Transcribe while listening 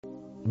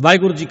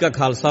ਵਾਹਿਗੁਰੂ ਜੀ ਕਾ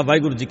ਖਾਲਸਾ,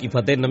 ਵਾਹਿਗੁਰੂ ਜੀ ਕੀ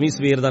ਫਤਿਹ। ਨਵੀਂ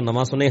ਸਵੇਰ ਦਾ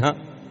ਨਵਾਂ ਸੁਨੇਹਾ,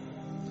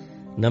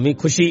 ਨਵੀਂ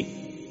ਖੁਸ਼ੀ,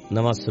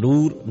 ਨਵਾਂ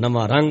ਸਰੂਰ,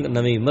 ਨਵਾਂ ਰੰਗ,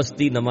 ਨਵੀਂ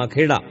ਮਸਤੀ, ਨਵਾਂ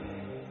ਖੇੜਾ।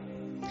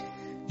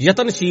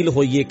 ਯਤਨਸ਼ੀਲ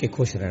ਹੋਈਏ ਕਿ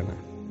ਖੁਸ਼ ਰਹਿਣਾ,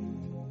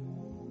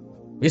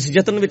 ਇਸ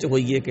ਯਤਨ ਵਿੱਚ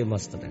ਹੋਈਏ ਕਿ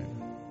ਮਸਤ ਰਹਿਣਾ।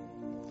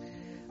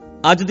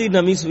 ਅੱਜ ਦੀ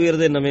ਨਵੀਂ ਸਵੇਰ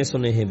ਦੇ ਨਵੇਂ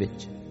ਸੁਨੇਹੇ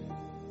ਵਿੱਚ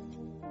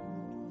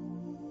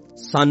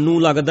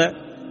ਸਾਨੂੰ ਲੱਗਦਾ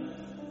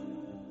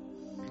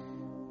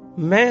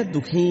ਮੈਂ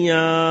ਦੁਖੀ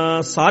ਆ,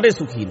 ਸਾਰੇ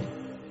ਸੁਖੀ ਨੇ,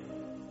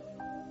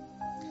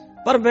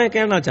 ਪਰ ਮੈਂ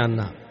ਕਹਿਣਾ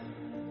ਚਾਹੁੰਦਾ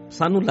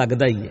ਸਾਨੂੰ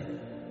ਲੱਗਦਾ ਹੀ ਹੈ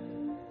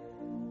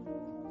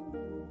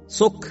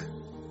ਸੁੱਖ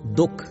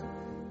ਦੁੱਖ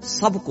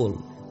ਸਭ ਕੋਲ।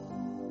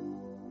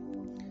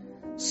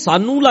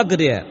 ਸਾਨੂੰ ਲੱਗ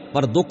ਰਿਹਾ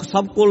ਪਰ ਦੁੱਖ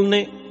ਸਭ ਕੋਲ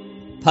ਨੇ।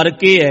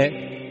 ਫਰਕ ਇਹ ਹੈ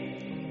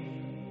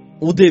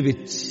ਉਹਦੇ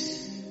ਵਿੱਚ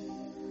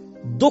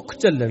ਦੁੱਖ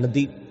ਝੱਲਣ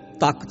ਦੀ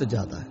ਤਾਕਤ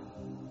ਜ਼ਿਆਦਾ ਹੈ।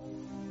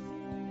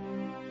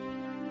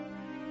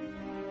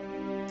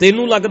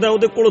 ਤੈਨੂੰ ਲੱਗਦਾ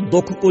ਉਹਦੇ ਕੋਲ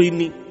ਦੁੱਖ ਕੋਈ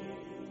ਨਹੀਂ,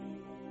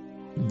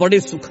 ਬੜੇ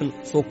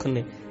ਸੁੱਖ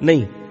ਨੇ।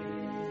 ਨਹੀਂ,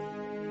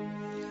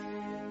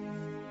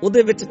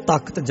 ਉਹਦੇ ਵਿੱਚ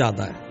ਤਾਕਤ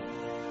ਜ਼ਿਆਦਾ ਹੈ,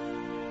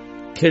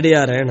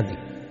 ਖਿੜਿਆ ਰਹਿਣ ਦੀ,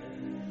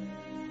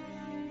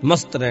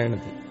 ਮਸਤ ਰਹਿਣ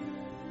ਦੀ।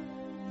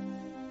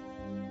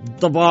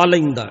 ਦਬਾ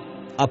ਲੈਂਦਾ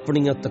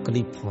ਆਪਣੀਆਂ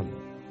ਤਕਲੀਫਾਂ ਨੂੰ,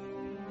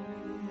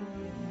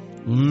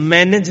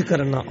 ਮੈਨੇਜ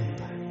ਕਰਨਾ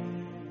ਆਉਂਦਾ ਹੈ,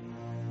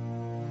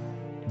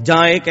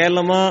 ਜਾਂ ਇਹ ਕਹਿ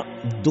ਲਵਾਂ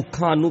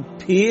ਦੁੱਖਾਂ ਨੂੰ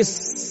ਫੇਸ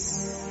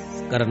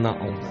ਕਰਨਾ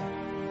ਆਉਂਦਾ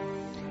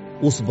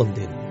ਉਸ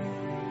ਬੰਦੇ ਨੂੰ।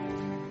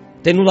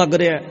 ਤੈਨੂੰ ਲੱਗ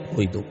ਰਿਹਾ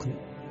ਕੋਈ ਦੁੱਖ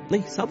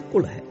ਨਹੀਂ, ਸਭ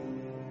ਕੋਲ ਹੈ।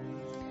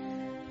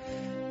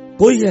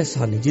 ਕੋਈ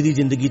ਐਸਾ ਨਹੀਂ ਜਿਹਦੀ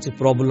ਜ਼ਿੰਦਗੀ 'ਚ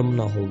ਪ੍ਰੋਬਲਮ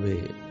ਨਾ ਹੋਵੇ,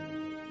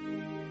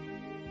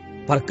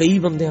 ਪਰ ਕਈ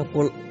ਬੰਦਿਆਂ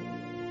ਕੋਲ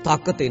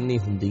ਤਾਕਤ ਇੰਨੀ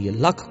ਹੁੰਦੀ ਹੈ,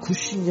 ਲੱਖ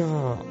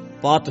ਖੁਸ਼ੀਆਂ,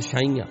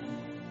 ਪਾਤਸ਼ਾਹੀਆਂ,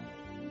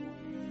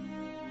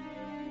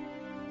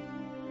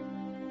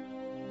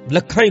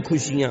 ਲੱਖਾਂ ਹੀ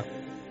ਖੁਸ਼ੀਆਂ,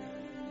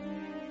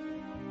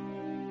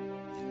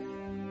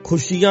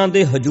 ਖੁਸ਼ੀਆਂ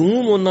ਦੇ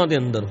ਹਜੂਮ ਉਹਨਾਂ ਦੇ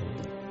ਅੰਦਰ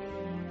ਹੁੰਦੇ,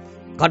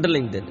 ਕੱਢ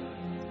ਲੈਂਦੇ ਨੇ।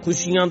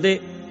 ਖੁਸ਼ੀਆਂ ਦੇ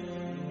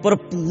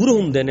ਭਰਪੂਰ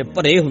ਹੁੰਦੇ ਨੇ,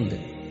 ਭਰੇ ਹੁੰਦੇ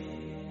ਨੇ।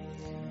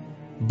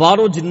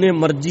 ਬਾਹਰੋਂ ਜਿੰਨੇ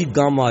ਮਰਜ਼ੀ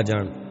ਗਮ ਆ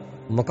ਜਾਣ,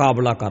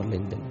 ਮੁਕਾਬਲਾ ਕਰ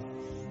ਲੈਂਦੇ ਨੇ।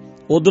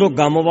 ਉਧਰੋਂ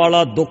ਗਮ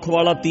ਵਾਲਾ, ਦੁੱਖ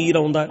ਵਾਲਾ ਤੀਰ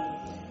ਆਉਂਦਾ,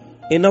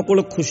 ਇਹਨਾਂ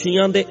ਕੋਲ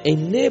ਖੁਸ਼ੀਆਂ ਦੇ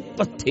ਇੰਨੇ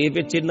ਪੱਥੇ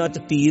ਵਿੱਚ ਇਹਨਾਂ 'ਚ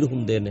ਤੀਰ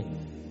ਹੁੰਦੇ ਨੇ।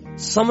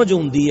 ਸਮਝ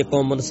ਹੁੰਦੀ ਹੈ,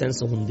 ਕਾਮਨ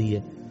ਸੈਂਸ ਹੁੰਦੀ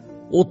ਹੈ,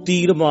 ਉਹ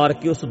ਤੀਰ ਮਾਰ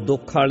ਕੇ ਉਸ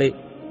ਦੁੱਖ ਵਾਲੇ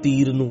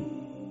ਤੀਰ ਨੂੰ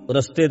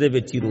ਰਸਤੇ ਦੇ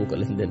ਵਿੱਚ ਹੀ ਰੋਕ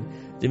ਲੈਂਦੇ ਨੇ।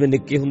 ਜਿਵੇਂ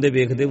ਨਿੱਕੇ ਹੁੰਦੇ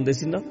ਵੇਖਦੇ ਹੁੰਦੇ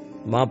ਸੀ ਨਾ,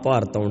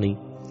 ਮਹਾਭਾਰਤ ਆਉਣੀ,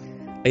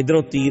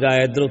 ਇਧਰੋਂ ਤੀਰ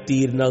ਆਇਆ, ਇਧਰੋਂ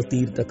ਤੀਰ ਨਾਲ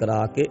ਤੀਰ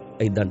ਟਕਰਾ ਕੇ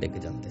ਏਦਾਂ ਡਿੱਗ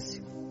ਜਾਂਦੇ ਸੀ।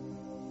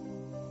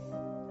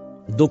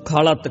 ਦੁੱਖ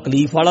ਵਾਲਾ,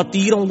 ਤਕਲੀਫ ਵਾਲਾ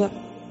ਤੀਰ ਆਉਂਦਾ,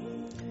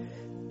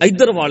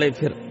 ਇੱਧਰ ਵਾਲੇ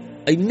ਫਿਰ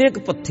ਇੰਨੇ ਕੁ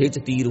ਪੱਥੇ 'ਚ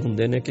ਤੀਰ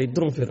ਹੁੰਦੇ ਨੇ ਕਿ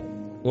ਇੱਧਰੋਂ ਫਿਰ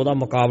ਉਹਦਾ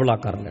ਮੁਕਾਬਲਾ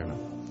ਕਰ ਲੈਣਾ।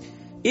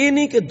 ਇਹ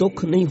ਨਹੀਂ ਕਿ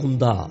ਦੁੱਖ ਨਹੀਂ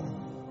ਹੁੰਦਾ,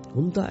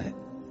 ਹੁੰਦਾ ਹੈ।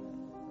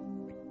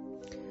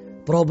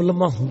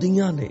 ਪ੍ਰੋਬਲਮਾਂ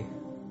ਹੁੰਦੀਆਂ ਨੇ,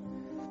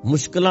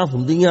 ਮੁਸ਼ਕਲਾਂ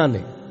ਹੁੰਦੀਆਂ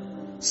ਨੇ,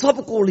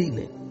 ਸਭ ਕੋਲ ਹੀ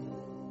ਨੇ।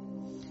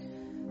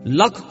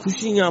 ਲੱਖ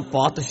ਖੁਸ਼ੀਆਂ,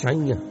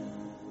 ਪਾਤਸ਼ਾਹੀਆਂ,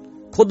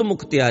 ਖੁਦ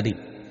ਮੁਖਤਿਆਰੀ,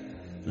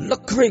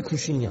 ਲੱਖਾਂ ਹੀ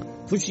ਖੁਸ਼ੀਆਂ,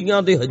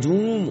 ਖੁਸ਼ੀਆਂ ਦੇ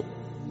ਹਜੂਮ,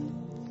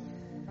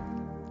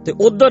 ਤੇ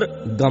ਉਧਰ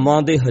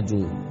ਗਮਾਂ ਦੇ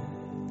ਹਜੂਮ।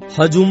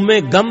 ਹਜੂਮੇ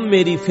ਗਮ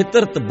ਮੇਰੀ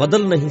ਫਿਤਰਤ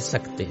ਬਦਲ ਨਹੀਂ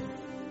ਸਕਤੇ,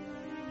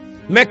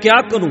 मैं क्या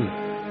करूं,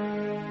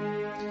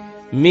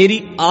 मेरी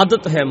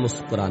आदत है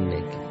मुस्कुराने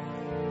की।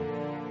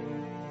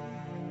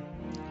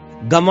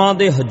 गमां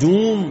दे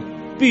हजूम,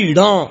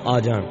 भीड़ां आ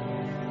जान,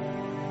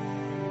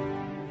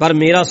 पर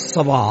मेरा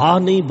सुभाव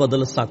नहीं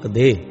बदल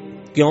सकते।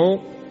 क्यों?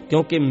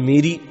 क्योंकि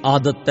मेरी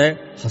आदत है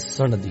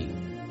हसन दी,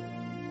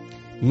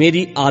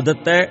 मेरी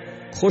आदत है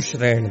खुश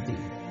रहन दी,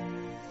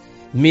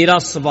 मेरा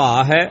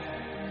सुभाव है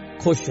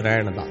खुश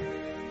रहन दा।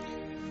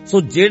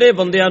 सो जेड़े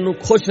बंदियां नूं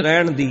खुश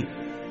रहन दी,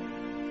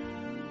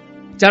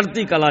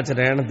 ਚੜ੍ਹਦੀ ਕਲਾ 'ਚ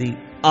ਰਹਿਣ ਦੀ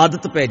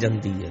ਆਦਤ ਪੈ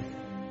ਜਾਂਦੀ ਹੈ,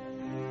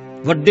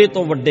 ਵੱਡੇ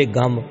ਤੋਂ ਵੱਡੇ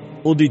ਗਮ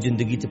ਉਹਦੀ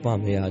ਜ਼ਿੰਦਗੀ 'ਚ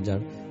ਭਾਵੇਂ ਆ ਜਾਣ,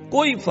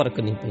 ਕੋਈ ਫਰਕ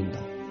ਨਹੀਂ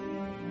ਪੈਂਦਾ,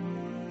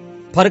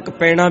 ਫਰਕ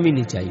ਪੈਣਾ ਵੀ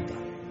ਨਹੀਂ ਚਾਹੀਦਾ।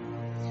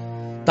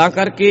 ਤਾਂ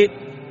ਕਰਕੇ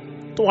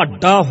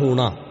ਤੁਹਾਡਾ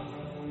ਹੋਣਾ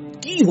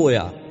ਕੀ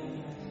ਹੋਇਆ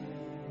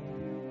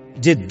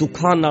ਜੇ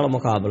ਦੁੱਖਾਂ ਨਾਲ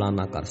ਮੁਕਾਬਲਾ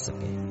ਨਾ ਕਰ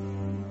ਸਕੇ,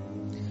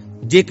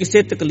 ਜੇ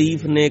ਕਿਸੇ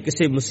ਤਕਲੀਫ ਨੇ,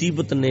 ਕਿਸੇ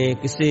ਮੁਸੀਬਤ ਨੇ,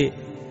 ਕਿਸੇ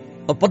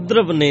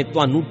ਉਪਦਰਵ ਨੇ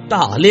ਤੁਹਾਨੂੰ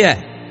ਢਾਹ ਲਿਆ,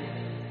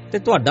 ਤੇ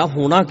ਤੁਹਾਡਾ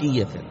ਹੋਣਾ ਕੀ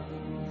ਹੈ ਫਿਰ?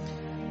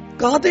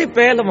 ਕਾਹਦੇ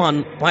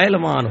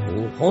ਪਹਿਲਵਾਨ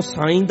ਹੋ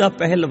ਸਾਈਂ ਦਾ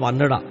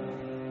ਪਹਿਲਵਾਨੜਾ,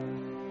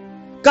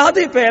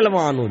 ਕਾਹਦੇ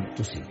ਪਹਿਲਵਾਨ ਹੋ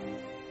ਤੁਸੀਂ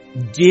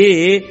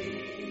ਜੇ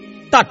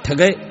ਢੱਠ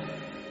ਗਏ,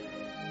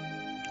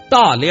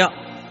 ਢਾਹ ਲਿਆ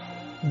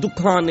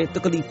ਦੁੱਖਾਂ ਨੇ,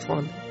 ਤਕਲੀਫਾਂ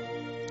ਨੇ?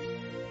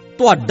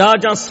 ਤੁਹਾਡਾ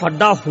ਜਾਂ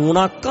ਸਾਡਾ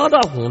ਹੋਣਾ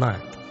ਕਾਹਦਾ ਹੋਣਾ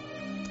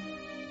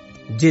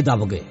ਹੈ ਜੇ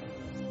ਦਬ ਗਏ,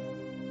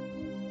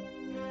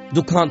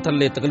 ਦੁੱਖਾਂ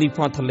ਥੱਲੇ,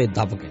 ਤਕਲੀਫਾਂ ਥੱਲੇ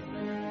ਦਬ ਗਏ?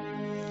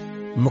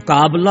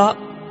 ਮੁਕਾਬਲਾ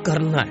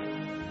ਕਰਨਾ ਹੈ,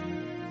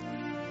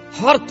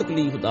 ਹਰ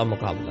ਤਕਲੀਫ ਦਾ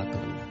ਮੁਕਾਬਲਾ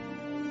ਕਰਨਾ।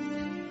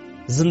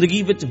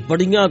 ਜ਼ਿੰਦਗੀ ਵਿੱਚ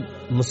ਬੜੀਆਂ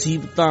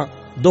ਮੁਸੀਬਤਾਂ,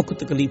 ਦੁੱਖ,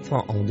 ਤਕਲੀਫਾਂ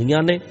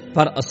ਆਉਂਦੀਆਂ ਨੇ,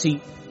 ਪਰ ਅਸੀਂ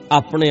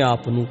ਆਪਣੇ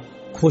ਆਪ ਨੂੰ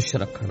ਖੁਸ਼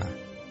ਰੱਖਣਾ।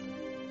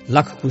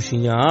 ਲੱਖ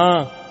ਖੁਸ਼ੀਆਂ,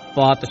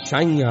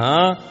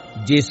 ਪਾਤਸ਼ਾਹੀਆਂ,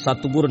 ਜੇ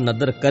ਸਤਿਗੁਰ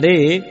ਨਦਰ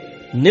ਕਰੇ,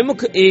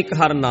 ਨਿਮਖ ਏਕ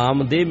ਹਰ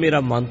ਨਾਮ ਦੇ, ਮੇਰਾ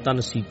ਮਨ ਤਨ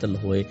ਸੀਤਲ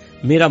ਹੋਏ।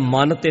 ਮੇਰਾ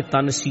ਮਨ ਤੇ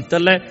ਤਨ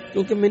ਸੀਤਲ ਹੈ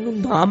ਕਿਉਂਕਿ ਮੈਨੂੰ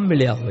ਨਾਮ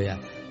ਮਿਲਿਆ ਹੋਇਆ।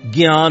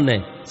 ਗਿਆਨ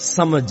ਹੈ,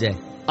 ਸਮਝ ਹੈ,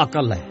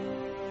 ਅਕਲ ਹੈ।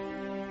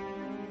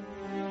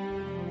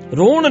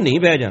 ਰੋਣ ਨਹੀਂ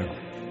ਬਹਿ ਜਾਣਾ।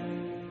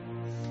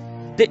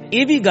 ਤੇ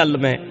ਇਹ ਵੀ ਗੱਲ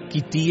ਮੈਂ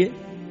ਕੀਤੀ ਹੈ,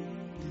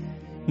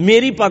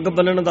 ਮੇਰੀ ਪੱਗ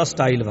ਬੰਨਣ ਦਾ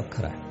ਸਟਾਈਲ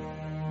ਵੱਖਰਾ ਹੈ।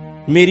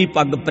 ਮੇਰੀ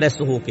ਪੱਗ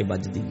ਪ੍ਰੈਸ ਹੋ ਕੇ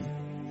ਵੱਜਦੀ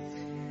ਹੈ।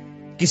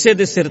 ਕਿਸੇ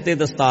ਦੇ ਸਿਰ ਤੇ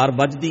ਦਸਤਾਰ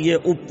ਵੱਜਦੀ ਹੈ,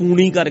 ਉਹ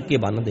ਪੂਣੀ ਕਰਕੇ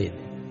ਬੰਨ੍ਹਦੇ ਨੇ।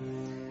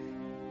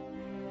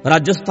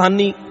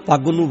 ਰਾਜਸਥਾਨੀ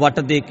ਪੱਗ ਨੂੰ ਵੱਟ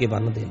ਦੇ ਕੇ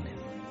ਬੰਨ੍ਹਦੇ ਨੇ।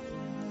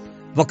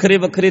 ਵੱਖਰੇ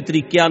ਵੱਖਰੇ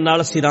ਤਰੀਕਿਆਂ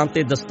ਨਾਲ ਸਿਰਾਂ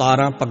ਤੇ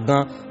ਦਸਤਾਰਾਂ,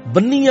 ਪੱਗਾਂ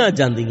ਬੰਨੀਆਂ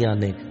ਜਾਂਦੀਆਂ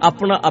ਨੇ।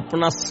 ਆਪਣਾ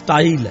ਆਪਣਾ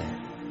ਸਟਾਈਲ ਹੈ।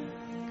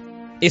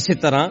 ਇਸੇ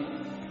ਤਰ੍ਹਾਂ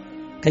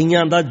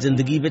ਕਈਆਂ ਦਾ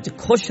ਜ਼ਿੰਦਗੀ ਵਿੱਚ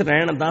ਖੁਸ਼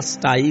ਰਹਿਣ ਦਾ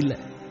ਸਟਾਈਲ ਹੈ।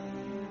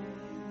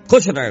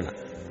 ਖੁਸ਼ ਰਹਿਣਾ,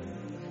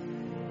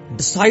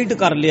 ਡਿਸਾਈਡ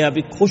ਕਰ ਲਿਆ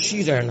ਵੀ ਖੁਸ਼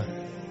ਹੀ ਰਹਿਣਾ,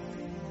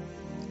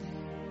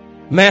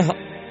 ਮੈਂ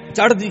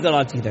ਚੜ੍ਹਦੀ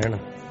ਕਲਾ 'ਚ ਹੀ ਰਹਿਣਾ।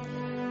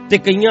 ਤੇ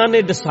ਕਈਆਂ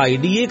ਨੇ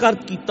ਡਿਸਾਈਡ ਹੀ ਇਹ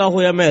ਕੀਤਾ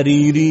ਹੋਇਆ, ਮੈਂ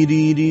ਰੀ ਰੀ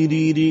ਰੀ ਰੀ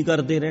ਰੀ ਰੀ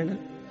ਕਰਦੇ ਰਹਿਣਾ,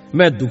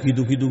 ਮੈਂ ਦੁਖੀ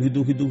ਦੁਖੀ ਦੁਖੀ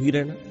ਦੁਖੀ ਦੁਖੀ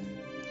ਰਹਿਣਾ।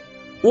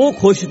 ਉਹ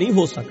ਖੁਸ਼ ਨਹੀਂ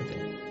ਹੋ ਸਕਦੇ।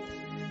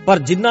 ਪਰ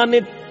ਜਿਨ੍ਹਾਂ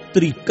ਨੇ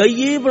ਤਰੀਕਾ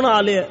ਹੀ ਇਹ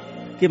ਬਣਾ ਲਿਆ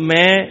ਕਿ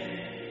ਮੈਂ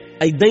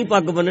ਏਦਾਂ ਹੀ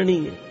ਪੱਗ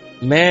ਬੰਨਣੀ ਹੈ,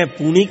 ਮੈਂ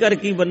ਪੂਣੀ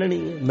ਕਰਕੇ ਹੀ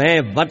ਬੰਨਣੀ ਹੈ,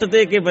 ਮੈਂ ਵੱਟ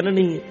ਦੇ ਕੇ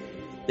ਬੰਨਣੀ ਹੈ,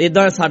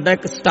 ਏਦਾਂ ਸਾਡਾ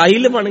ਇੱਕ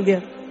ਸਟਾਈਲ ਬਣ ਗਿਆ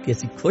ਕਿ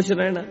ਅਸੀਂ ਖੁਸ਼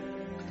ਰਹਿਣਾ।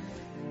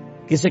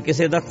 ਕਿਸੇ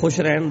ਕਿਸੇ ਦਾ ਖੁਸ਼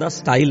ਰਹਿਣ ਦਾ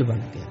ਸਟਾਈਲ ਬਣ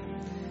ਗਿਆ।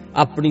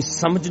 ਆਪਣੀ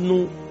ਸਮਝ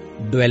ਨੂੰ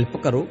ਡਿਵੈਲਪ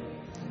ਕਰੋ।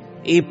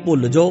 ਇਹ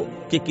ਭੁੱਲ ਜਾਓ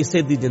ਕਿ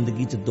ਕਿਸੇ ਦੀ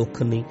ਜ਼ਿੰਦਗੀ 'ਚ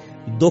ਦੁੱਖ ਨਹੀਂ।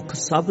 ਦੁੱਖ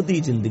ਸਭ ਦੀ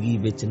ਜ਼ਿੰਦਗੀ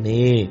ਵਿੱਚ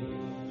ਨੇ,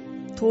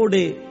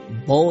 ਥੋੜੇ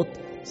ਬਹੁਤ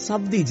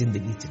ਸਭ ਦੀ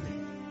ਜ਼ਿੰਦਗੀ 'ਚ ਨੇ,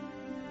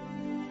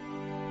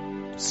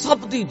 ਸਭ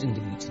ਦੀ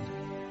ਜ਼ਿੰਦਗੀ 'ਚ ਨੇ।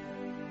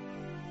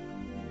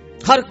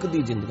 ਹਰ ਇੱਕ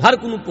ਦੀ ਜ਼ਿੰਦਗੀ, ਹਰ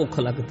ਇੱਕ ਨੂੰ ਭੁੱਖ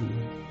ਲੱਗਦੀ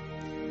ਹੈ,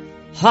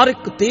 ਹਰ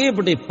ਇੱਕ ਤੇ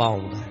ਬੁਢੇਪਾ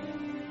ਆਉਂਦਾ ਹੈ,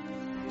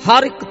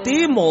 ਹਰ ਇੱਕ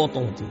ਤੇ ਮੌਤ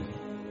ਆਉਂਦੀ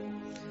ਹੈ,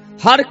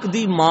 ਹਰ ਇੱਕ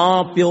ਦੀ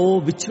ਮਾਂ ਪਿਓ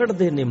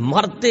ਵਿਛੜਦੇ ਨੇ,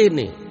 ਮਰਦੇ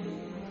ਨੇ।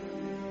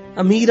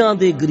 ਅਮੀਰਾਂ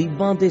ਦੇ,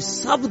 ਗਰੀਬਾਂ ਦੇ,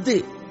 ਸਭ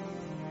ਦੇ।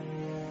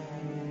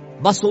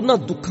 ਬਸ ਉਹਨਾਂ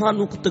ਦੁੱਖਾਂ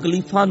ਨੂੰ,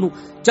 ਤਕਲੀਫਾਂ ਨੂੰ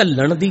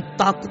ਝੱਲਣ ਦੀ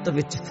ਤਾਕਤ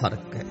ਵਿੱਚ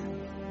ਫਰਕ ਹੈ।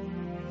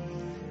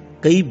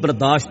 ਕਈ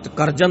ਬਰਦਾਸ਼ਤ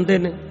ਕਰ ਜਾਂਦੇ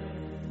ਨੇ,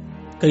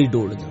 ਕਈ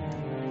ਡੋਲ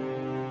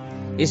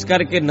ਜਾਂਦੇ। ਇਸ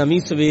ਕਰਕੇ ਨਵੀਂ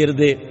ਸਵੇਰ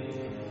ਦੇ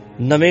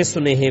ਨਵੇਂ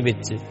ਸੁਨੇਹੇ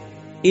ਵਿੱਚ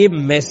ਇਹ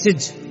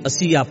ਮੈਸੇਜ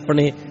ਅਸੀਂ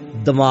ਆਪਣੇ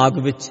ਦਿਮਾਗ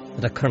ਵਿੱਚ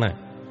ਰੱਖਣਾ ਹੈ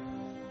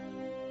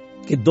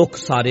ਕਿ ਦੁੱਖ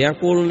ਸਾਰਿਆਂ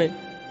ਕੋਲ ਨੇ,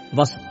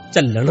 ਬਸ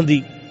ਝੱਲਣ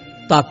ਦੀ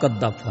ਤਾਕਤ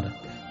ਦਾ ਫਰਕ ਹੈ।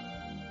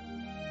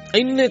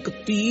 ਇੰਨੇ ਕੁ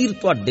ਤੀਰ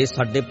ਤੁਹਾਡੇ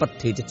ਸਾਡੇ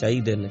ਪੱਥੇ 'ਚ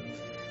ਚਾਹੀਦੇ ਨੇ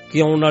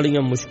ਕਿ ਆਉਣ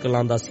ਵਾਲੀਆਂ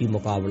ਮੁਸ਼ਕਲਾਂ ਦਾ ਅਸੀਂ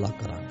ਮੁਕਾਬਲਾ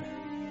ਕਰਾਂਗੇ,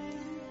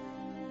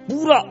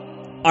 ਪੂਰਾ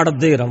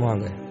ਅੜਦੇ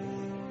ਰਵਾਂਗੇ।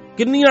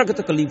 ਕਿੰਨੀਆਂ ਕੁ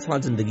ਤਕਲੀਫਾਂ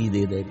ਜ਼ਿੰਦਗੀ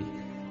ਦੇ ਦੇਗੀ,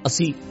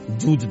 ਅਸੀਂ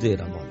ਜੂਝਦੇ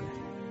ਰਵਾਂਗੇ।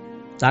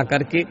 ਤਾਂ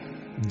ਕਰਕੇ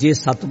ਜੇ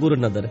ਸਤਿਗੁਰ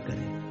ਨਦਰ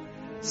ਕਰੇ,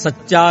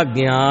 ਸੱਚਾ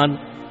ਗਿਆਨ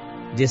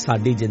ਜੇ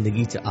ਸਾਡੀ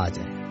ਜ਼ਿੰਦਗੀ 'ਚ ਆ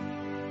ਜਾਏ,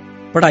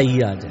 ਪੜ੍ਹਾਈ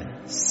ਆ ਜਾਏ,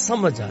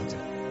 ਸਮਝ ਆ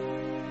ਜਾਏ,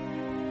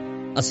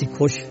 ਅਸੀਂ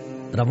ਖੁਸ਼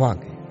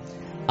ਰਵਾਂਗੇ।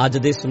 ਅੱਜ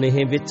ਦੇ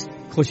ਸੁਨੇਹੇ ਵਿੱਚ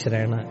ਖੁਸ਼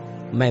ਰਹਿਣਾ,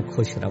 ਮੈਂ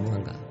ਖੁਸ਼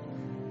ਰਵਾਂਗਾ,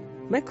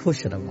 ਮੈਂ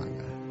ਖੁਸ਼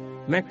ਰਵਾਂਗਾ,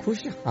 ਮੈਂ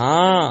ਖੁਸ਼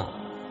ਹਾਂ,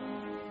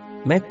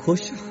 ਮੈਂ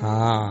ਖੁਸ਼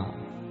ਹਾਂ।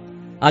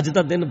 ਅੱਜ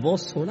ਦਾ ਦਿਨ ਬਹੁਤ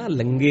ਸੋਹਣਾ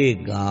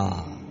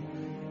ਲੰਘੇਗਾ,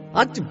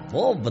 ਅੱਜ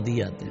ਬਹੁਤ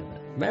ਵਧੀਆ ਦਿਨ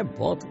ਹੈ, ਮੈਂ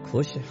ਬਹੁਤ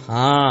ਖੁਸ਼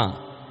ਹਾਂ।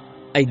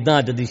 ਏਦਾਂ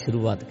ਅੱਜ ਦੀ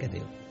ਸ਼ੁਰੂਆਤ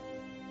ਕਰਿਓ।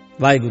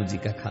 ਵਾਹਿਗੁਰੂ ਜੀ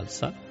ਕਾ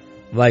ਖਾਲਸਾ,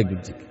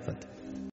 ਵਾਹਿਗੁਰੂ ਜੀ ਕੀ ਫਤਿਹ।